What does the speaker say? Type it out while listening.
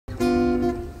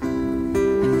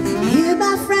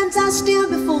stand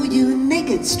before you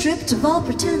naked, stripped of all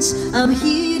pretense. I'm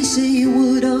here to say a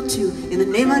word or two in the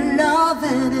name of love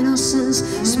and innocence.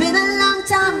 It's been a long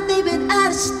time, they've been out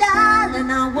of style,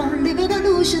 and I won't live in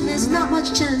illusion. There's not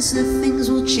much chance that things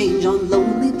will change on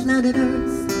lonely planet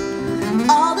Earth.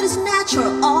 All that is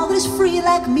natural, all that is free,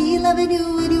 like me loving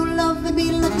you and you loving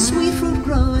me, like sweet fruit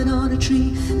growing on a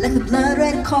tree, like the blood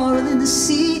red coral in the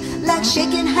sea, like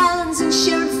shaking hands and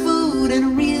sharing food and a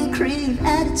real creative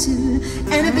attitude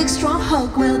and a big strong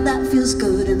hug. Well, that feels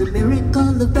good, and the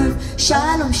miracle of birth.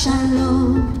 Shalom,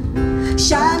 shalom,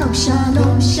 shalom,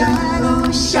 shalom,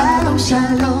 shalom, shalom,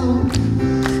 shalom,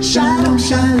 shalom,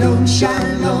 shalom,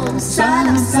 shalom,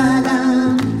 salam,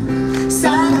 salam,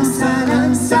 salam,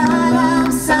 salam, salam,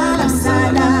 salam,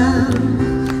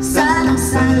 salam, salam,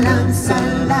 salam,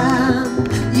 salam.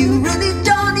 You really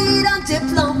don't need a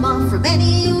diploma from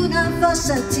any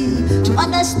university to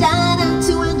understand and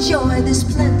to enjoy this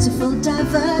plentiful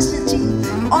diversity.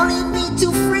 You only need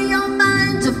to free your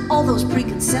mind of all those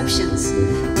preconceptions.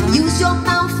 Use your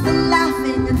mouth for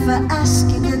laughing and for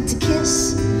asking and to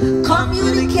kiss.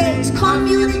 Communicate,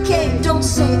 communicate. Don't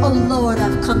say, oh Lord,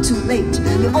 I've come too late.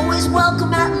 You're always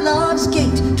welcome at love's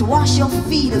gate to wash your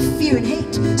feet of fear and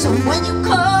hate. So when you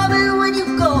come and when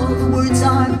you go, the words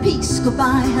are peace,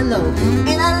 goodbye, hello.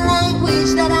 In a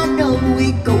language that I know,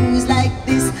 it goes like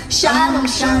this. Shalom,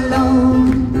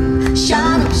 shalom,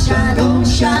 shalom, shalom,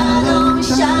 shalom,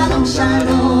 shalom,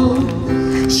 shalom,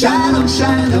 shalom,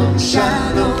 shalom,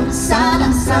 shalom,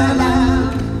 salam,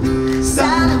 salam,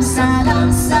 salam,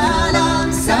 salam,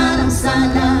 salam, salam,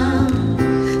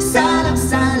 salam, salam,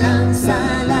 salam,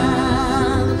 salam.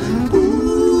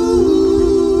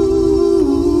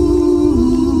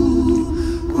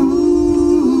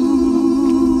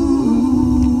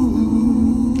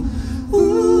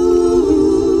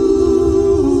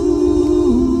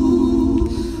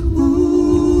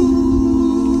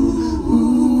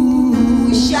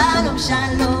 Shalom,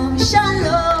 shalom,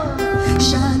 shalom,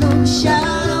 shalom,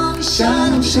 shalom, shalom,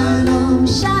 shalom,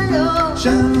 shalom,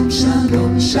 shalom,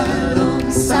 shalom,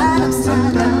 shalom, salam,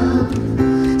 salam,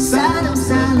 salam,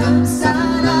 salam,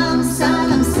 salam,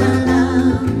 salam,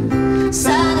 salam,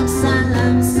 salam,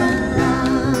 salam,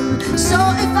 salam. So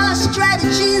if our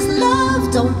strategy is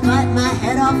love, don't bite my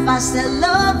head off. I said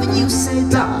love and you say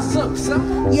duh. So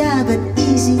simple. Yeah, but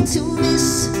easy to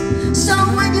miss. So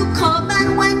when you come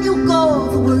and when you go,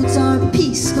 the words are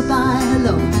peace, goodbye,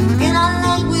 hello. In a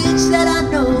language that I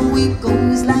know, it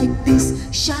goes like this.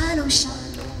 Shalom, shalom,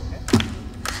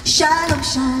 shalom,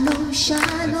 shalom,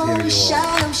 shalom,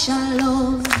 shalom,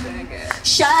 shalom,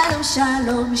 shalom,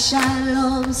 shalom,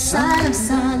 shalom, salam,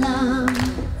 salam,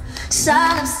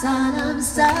 salam, salam,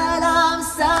 salam,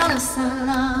 salam,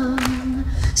 salam,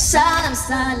 salam,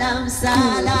 salam,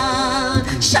 salam,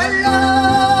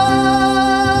 shalom,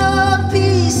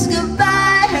 peace,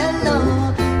 goodbye, hello.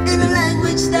 In a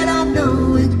language that I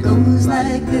know, it goes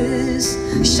like this.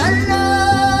 Shalom,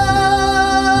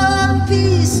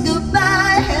 peace,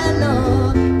 goodbye,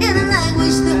 hello. In a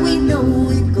language that we know,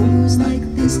 it goes like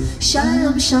this.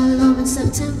 Shalom, shalom in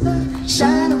September.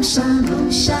 Shalom, shalom,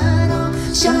 shalom,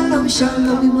 shalom,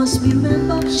 shalom. We must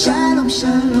remember. Shalom,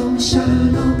 shalom,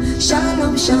 shalom,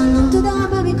 shalom, shalom. To the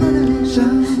Amami Kolale.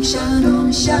 Shalom,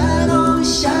 shalom, shalom,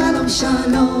 shalom,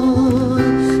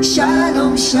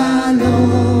 shalom,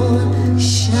 shalom.